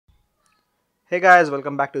Hey guys,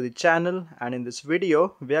 welcome back to the channel, and in this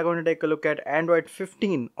video we are going to take a look at Android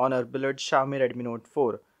 15 on our beloved Xiaomi Redmi Note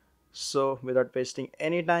 4. So without wasting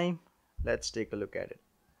any time, let's take a look at it.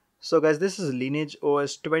 So guys, this is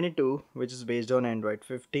LineageOS 22, which is based on Android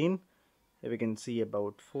 15. Here we can see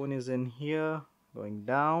about phone is in here, going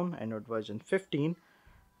down, Android version 15.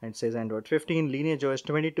 And it says Android 15 LineageOS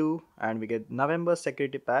 22, and we get November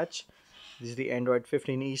security patch. This is the Android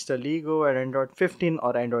 15 Easter Lego, and Android 15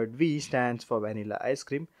 or Android V stands for vanilla ice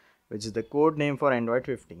cream, which is the code name for Android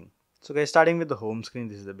 15. So guys, starting with the home screen,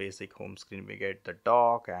 this is the basic home screen. We get the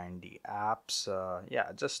dock and the apps,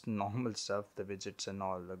 yeah, just normal stuff, the widgets and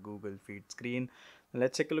all, the Google feed screen.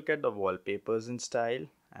 Let's take a look at the wallpapers in style,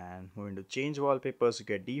 and moving to change wallpapers, you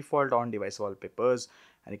get default on device wallpapers,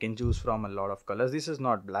 and you can choose from a lot of colors. This is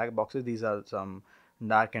not black boxes, these are some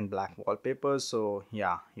dark and black wallpapers. So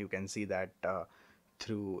yeah, you can see that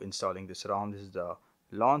through installing this ROM. This is the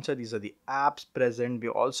launcher, these are the apps present. We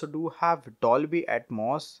also do have Dolby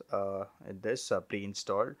Atmos this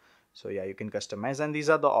pre-installed, so yeah, you can customize, and these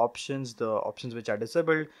are the options which are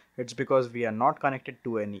disabled. It's because we are not connected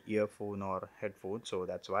to any earphone or headphone, so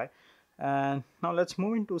that's why. And now let's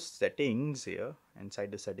move into settings. Here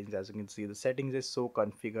inside the settings, as you can see, the settings is so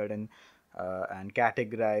configured and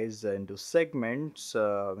categorized into segments.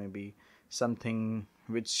 Maybe something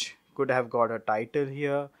which could have got a title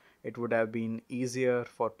here, it would have been easier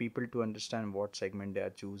for people to understand what segment they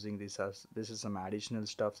are choosing. This is some additional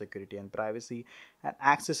stuff, security and privacy, and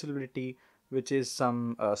accessibility, which is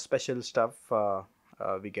some special stuff.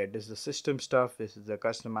 We get this is the system stuff, this is the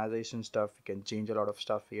customization stuff. You can change a lot of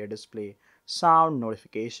stuff here, display, sound,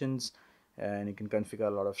 notifications, and you can configure a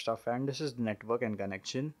lot of stuff. And this is network and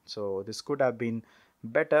connection, so this could have been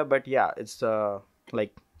better, but yeah, it's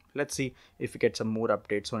like, let's see if we get some more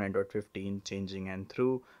updates on Android 15 changing and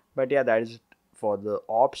through. But yeah, that is for the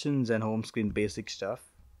options and home screen basic stuff.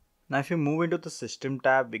 Now if you move into the system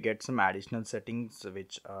tab, we get some additional settings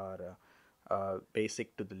which are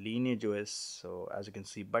basic to the LineageOS. So as you can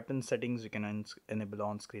see, button settings, you can enable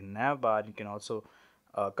on-screen nav bar. You can also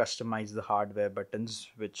customize the hardware buttons,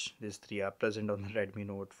 which these three are present on the Redmi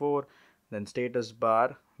Note 4. Then status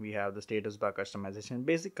bar, we have the status bar customization,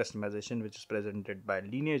 basic customization, which is presented by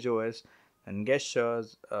LineageOS. And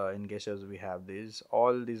gestures, in gestures we have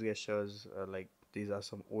all these gestures, like these are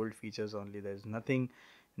some old features only. There's nothing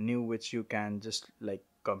new which you can just like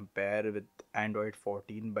compare with Android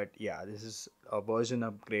 14. But yeah, this is a version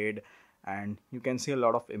upgrade, and you can see a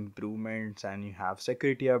lot of improvements, and you have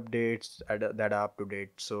security updates that are up to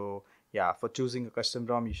date. So yeah, for choosing a custom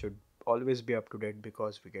ROM, you should always be up to date,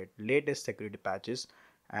 because we get latest security patches,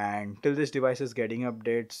 and till this device is getting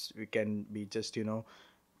updates, we can be just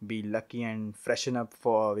be lucky and freshen up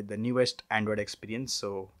for with the newest Android experience.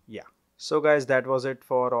 So yeah, so guys, that was it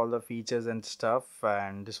for all the features and stuff,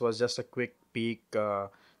 and this was just a quick peek,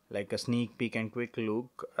 like a sneak peek and quick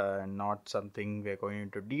look, not something we're going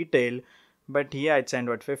into detail. But yeah, it's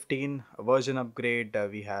Android 15, a version upgrade.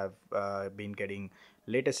 We have been getting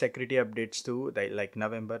latest security updates too, like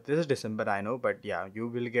November. This is December, I know, but yeah, you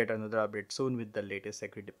will get another update soon with the latest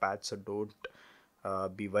security patch, so don't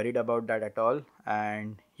be worried about that at all.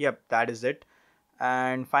 And yep, that is it.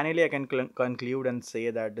 And finally, I can conclude and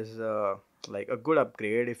say that this is like a good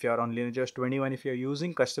upgrade if you're on LineageOS 21. If you're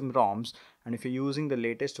using custom ROMs, and if you're using the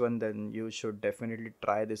latest one, then you should definitely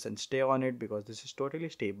try this and stay on it, because this is totally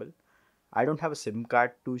stable. I don't have a SIM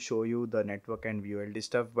card to show you the network and VLD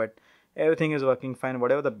stuff, but everything is working fine.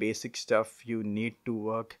 Whatever the basic stuff you need to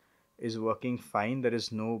work is working fine. There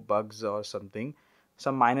is no bugs or something.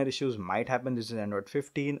 Some minor issues might happen. This is Android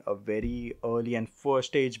 15, a very early and first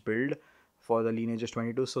stage build for the LineageOS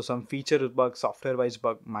 22. So some feature bug, software wise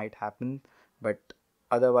bug might happen, but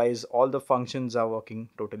otherwise all the functions are working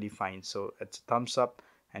totally fine. So it's a thumbs up,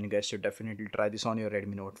 and you guys should definitely try this on your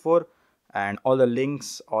Redmi Note 4. And all the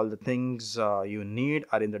links, all the things you need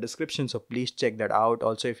are in the description, so please check that out.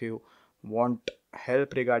 Also, if you want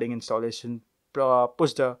help regarding installation,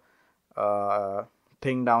 push the uh,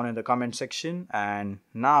 thing down in the comment section. And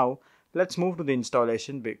now let's move to the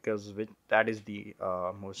installation, because that is the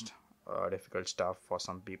most difficult stuff for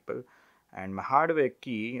some people. And my hardware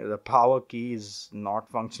key, the power key, is not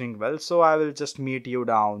functioning well, so I will just meet you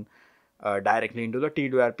down directly into the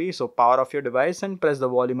T2RP. So power off your device and press the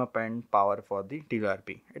volume up and power for the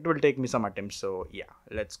T2RP. It will take me some attempts, so yeah,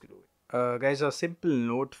 let's do it. Guys, a simple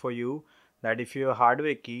note for you, that if your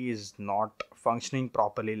hardware key is not functioning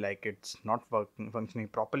properly, like it's not functioning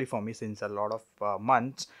properly for me since a lot of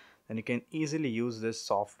months, then you can easily use this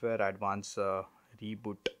software advanced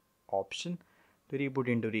reboot option to reboot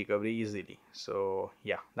into recovery easily. So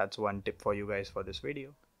yeah, that's one tip for you guys for this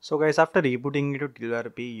video. So guys, after rebooting into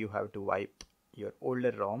TLRP, you have to wipe your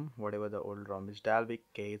older ROM, whatever the old ROM is, dalvik,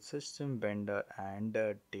 case, system, vendor, and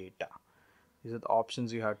data. These are the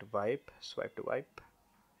options you have to wipe. Swipe to wipe.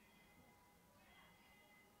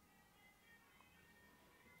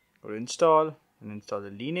 Go to install and install the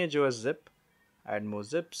LineageOS zip. Add more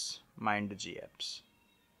zips. MindTheGApps.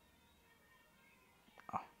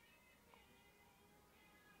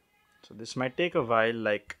 So this might take a while,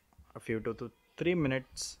 like a few 2 to 3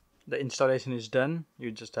 minutes. The installation is done.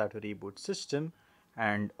 You just have to reboot system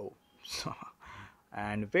and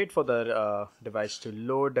and wait for the device to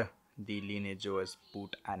load the LineageOS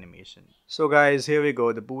boot animation. So guys, here we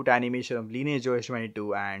go, the boot animation of LineageOS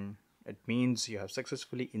 22, and it means you have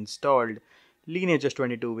successfully installed LineageOS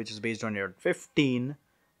 22, which is based on your 15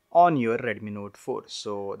 on your Redmi Note 4.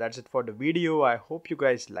 So that's it for the video. I hope you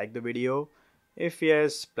guys like the video. If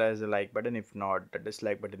yes, press the like button. If not, the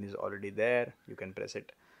dislike button is already there. You can press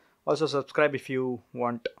it. Also subscribe if you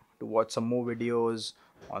want to watch some more videos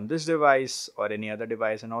on this device or any other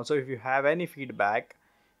device. And also if you have any feedback,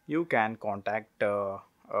 you can contact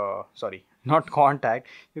sorry, not contact,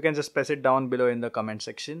 you can just press it down below in the comment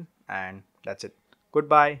section. And that's it.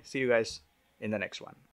 Goodbye. See you guys in the next one.